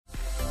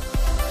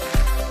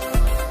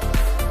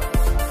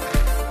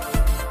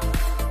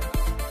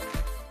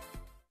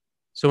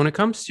So when it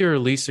comes to your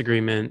lease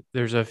agreement,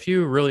 there's a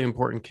few really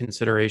important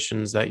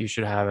considerations that you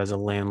should have as a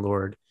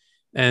landlord.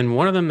 And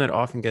one of them that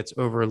often gets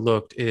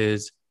overlooked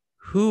is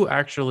who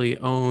actually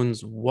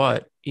owns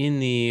what in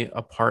the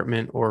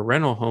apartment or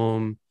rental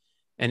home,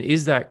 and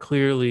is that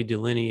clearly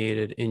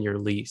delineated in your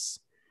lease?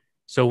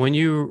 So when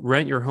you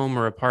rent your home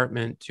or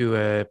apartment to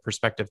a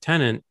prospective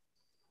tenant,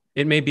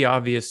 it may be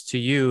obvious to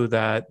you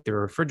that the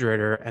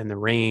refrigerator and the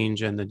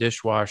range and the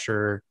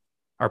dishwasher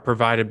are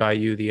provided by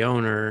you, the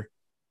owner,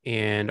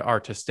 and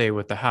are to stay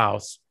with the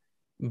house.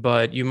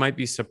 But you might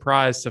be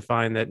surprised to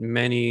find that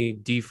many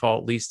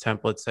default lease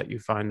templates that you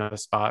find not a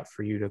spot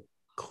for you to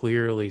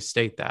clearly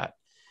state that.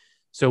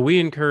 So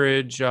we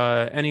encourage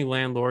any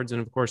landlords,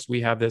 and of course,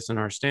 we have this in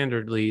our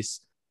standard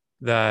lease,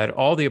 that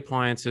all the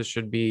appliances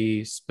should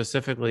be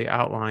specifically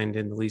outlined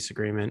in the lease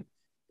agreement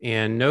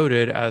and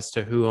noted as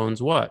to who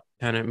owns what.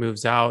 Tenant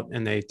moves out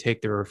and they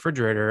take the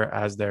refrigerator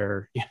as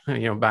they're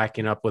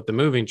backing up with the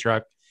moving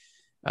truck.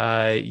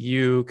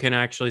 You can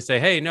actually say,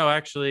 hey, no,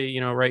 actually,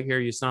 right here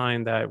you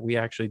signed that we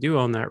actually do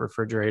own that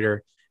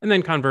refrigerator. And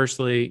then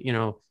conversely,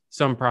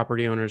 some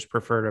property owners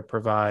prefer to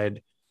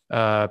provide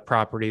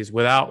properties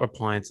without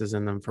appliances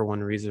in them for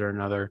one reason or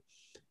another.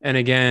 And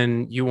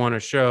again, you want to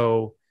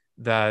show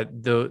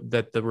that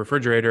the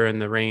refrigerator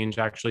and the range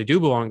actually do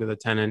belong to the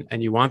tenant,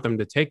 and you want them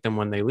to take them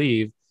when they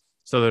leave,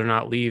 so they're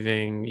not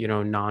leaving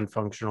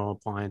non-functional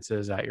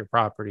appliances at your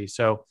property.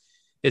 So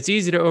it's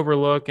easy to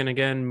overlook. And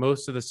again,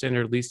 most of the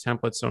standard lease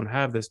templates don't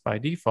have this by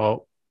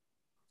default.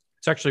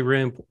 It's actually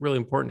really, really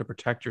important to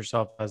protect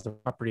yourself as the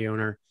property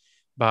owner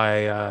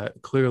by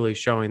clearly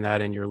showing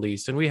that in your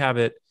lease. And we have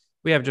it.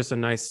 We have just a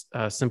nice,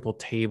 simple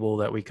table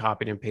that we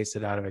copied and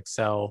pasted out of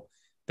Excel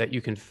that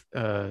you can,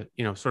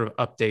 sort of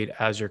update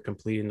as you're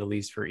completing the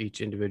lease for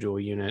each individual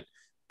unit.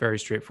 Very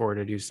straightforward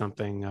to do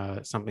something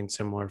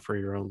similar for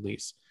your own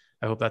lease.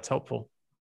 I hope that's helpful.